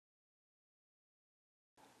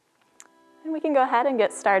We can go ahead and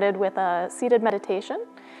get started with a seated meditation.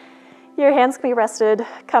 Your hands can be rested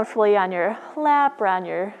comfortably on your lap or on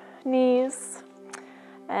your knees.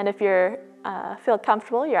 And if you feel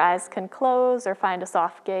comfortable, your eyes can close or find a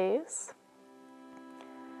soft gaze.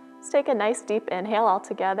 Let's take a nice deep inhale all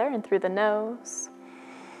together and through the nose.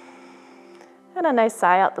 And a nice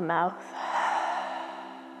sigh out the mouth.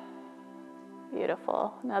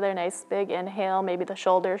 Beautiful. Another nice big inhale, maybe the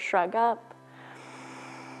shoulders shrug up.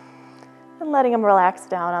 And letting them relax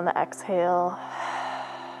down on the exhale.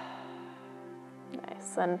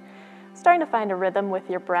 Nice. And starting to find a rhythm with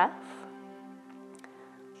your breath.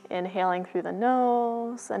 Inhaling through the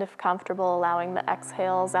nose, and if comfortable, allowing the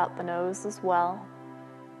exhales out the nose as well.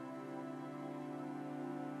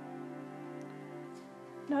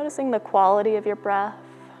 Noticing the quality of your breath.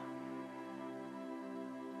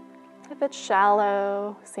 If it's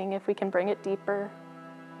shallow, seeing if we can bring it deeper.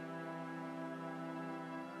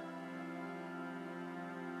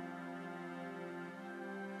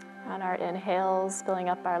 On our inhales, filling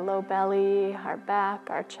up our low belly, our back,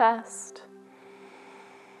 our chest.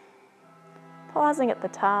 Pausing at the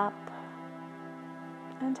top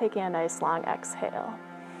and taking a nice long exhale.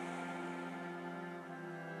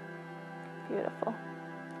 Beautiful.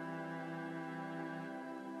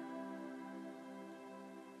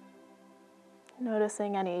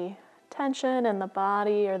 Noticing any tension in the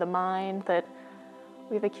body or the mind that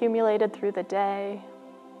we've accumulated through the day.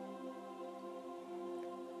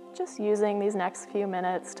 Just using these next few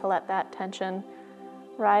minutes to let that tension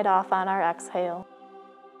ride off on our exhale.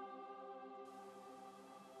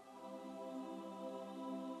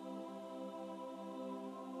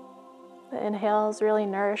 The inhale is really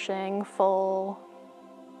nourishing, full.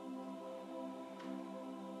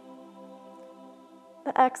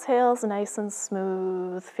 The exhale is nice and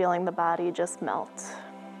smooth, feeling the body just melt.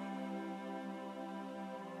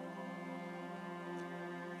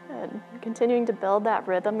 Good. Continuing to build that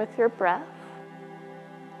rhythm with your breath.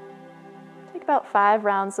 Take about 5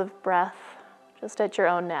 rounds of breath, just at your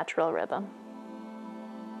own natural rhythm.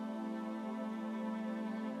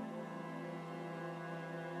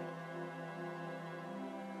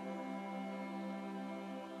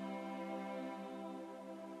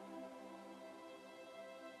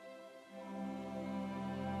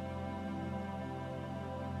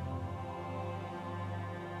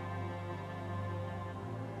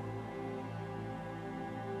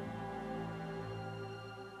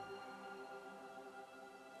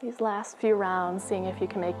 These last few rounds, seeing if you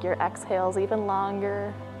can make your exhales even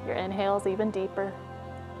longer, your inhales even deeper.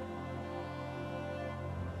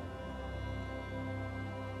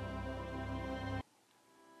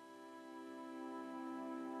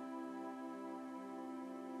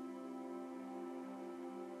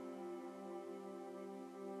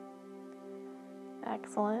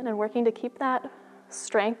 Excellent, and working to keep that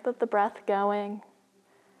strength of the breath going.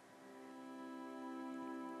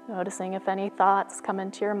 Noticing if any thoughts come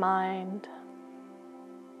into your mind.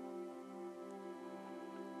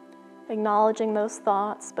 Acknowledging those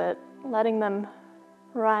thoughts, but letting them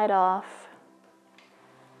ride off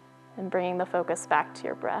and bringing the focus back to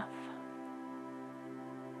your breath.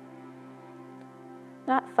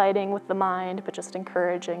 Not fighting with the mind, but just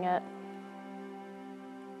encouraging it.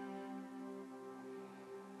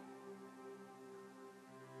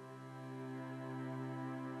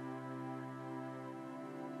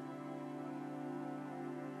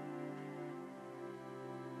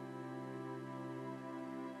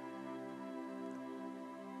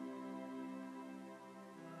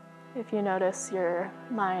 If you notice your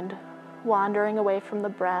mind wandering away from the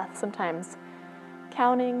breath, sometimes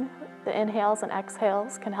counting the inhales and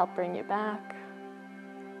exhales can help bring you back.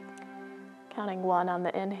 Counting 1 on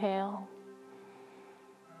the inhale,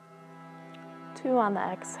 2 on the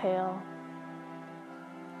exhale,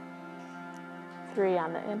 3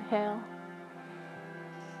 on the inhale,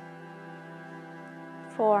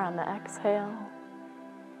 4 on the exhale,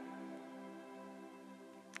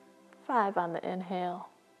 5 on the inhale,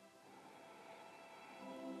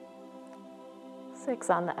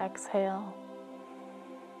 6 on the exhale,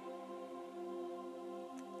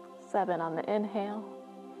 7 on the inhale,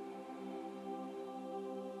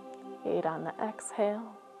 8 on the exhale,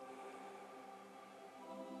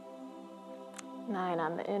 9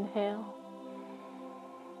 on the inhale,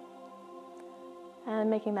 and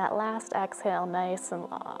making that last exhale nice and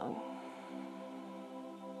long.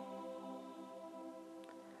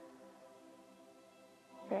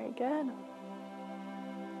 Very good.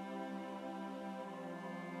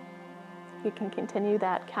 You can continue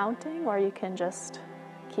that counting, or you can just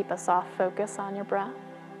keep a soft focus on your breath.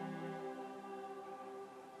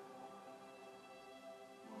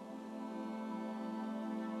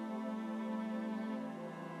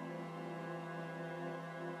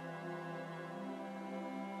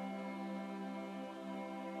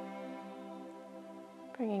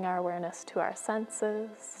 Bringing our awareness to our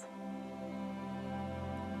senses.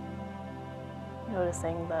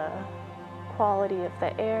 Noticing the quality of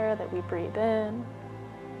the air that we breathe in.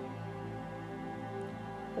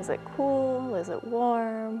 Is it cool? Is it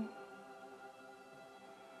warm?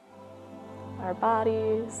 Our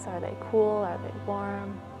bodies, are they cool? Are they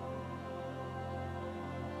warm?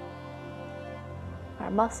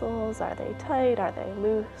 Our muscles, are they tight? Are they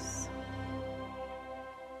loose?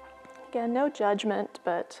 Again, no judgment,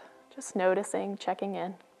 but just noticing, checking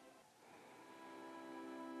in.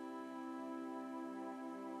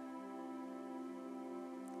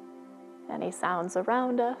 Any sounds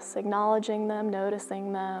around us, acknowledging them,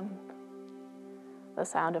 noticing them. The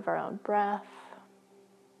sound of our own breath.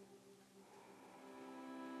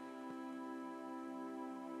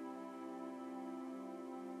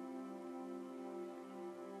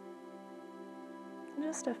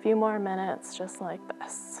 Just a few more minutes, just like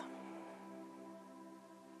this.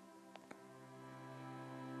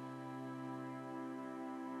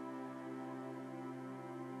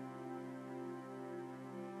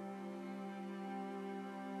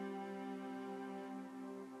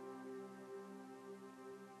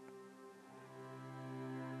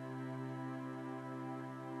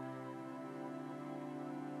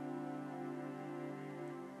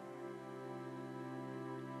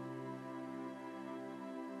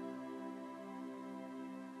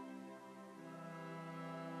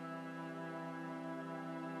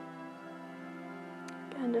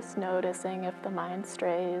 And just noticing if the mind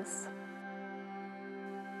strays,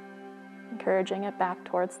 encouraging it back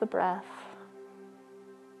towards the breath.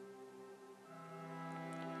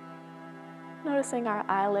 Noticing our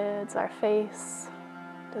eyelids, our face.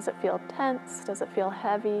 Does it feel tense? Does it feel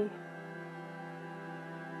heavy?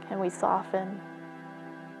 Can we soften?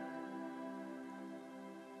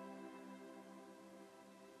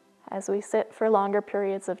 As we sit for longer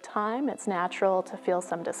periods of time, it's natural to feel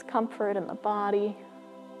some discomfort in the body.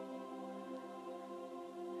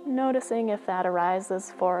 Noticing if that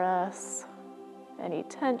arises for us, any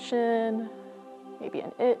tension, maybe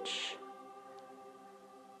an itch,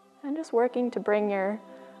 and just working to bring your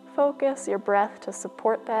focus, your breath to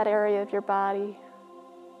support that area of your body.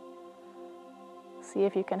 See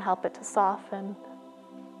if you can help it to soften,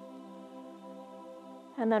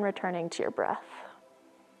 and then returning to your breath.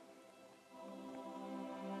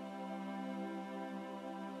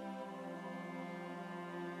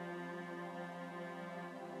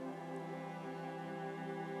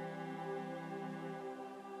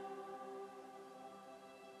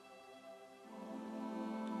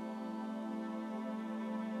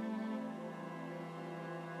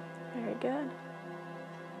 Very good.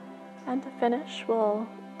 And to finish, we'll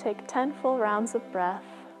take 10 full rounds of breath.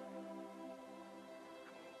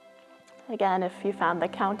 Again, if you found the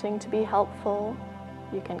counting to be helpful,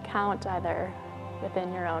 you can count either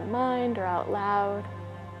within your own mind or out loud.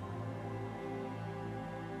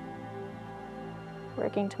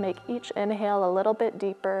 Working to make each inhale a little bit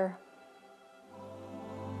deeper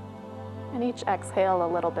and each exhale a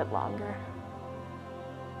little bit longer.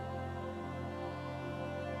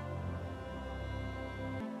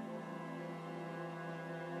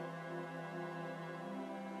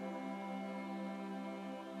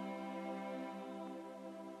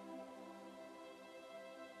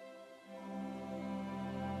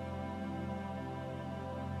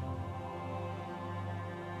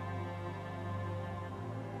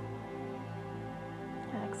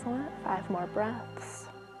 Excellent. 5 more breaths.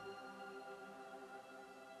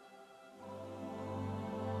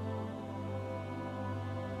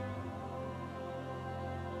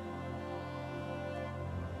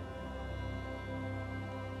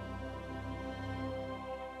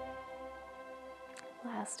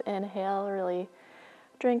 Last inhale, really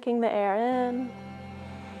drinking the air in.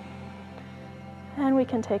 And we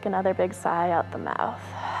can take another big sigh out the mouth.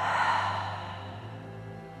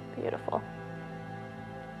 Beautiful.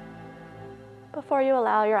 Before you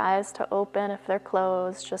allow your eyes to open, if they're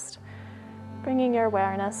closed, just bringing your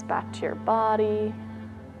awareness back to your body.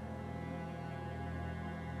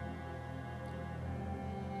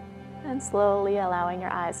 And slowly allowing your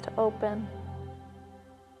eyes to open.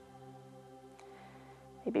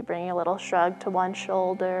 Maybe bringing a little shrug to one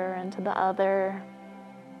shoulder and to the other.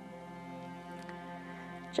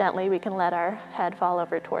 Gently, we can let our head fall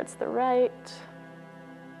over towards the right.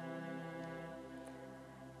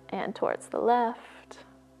 And towards the left.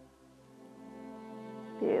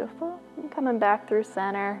 Beautiful. And coming back through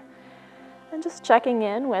center and just checking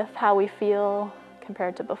in with how we feel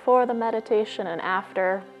compared to before the meditation and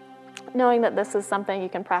after, knowing that this is something you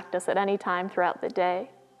can practice at any time throughout the day.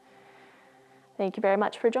 Thank you very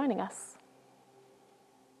much for joining us.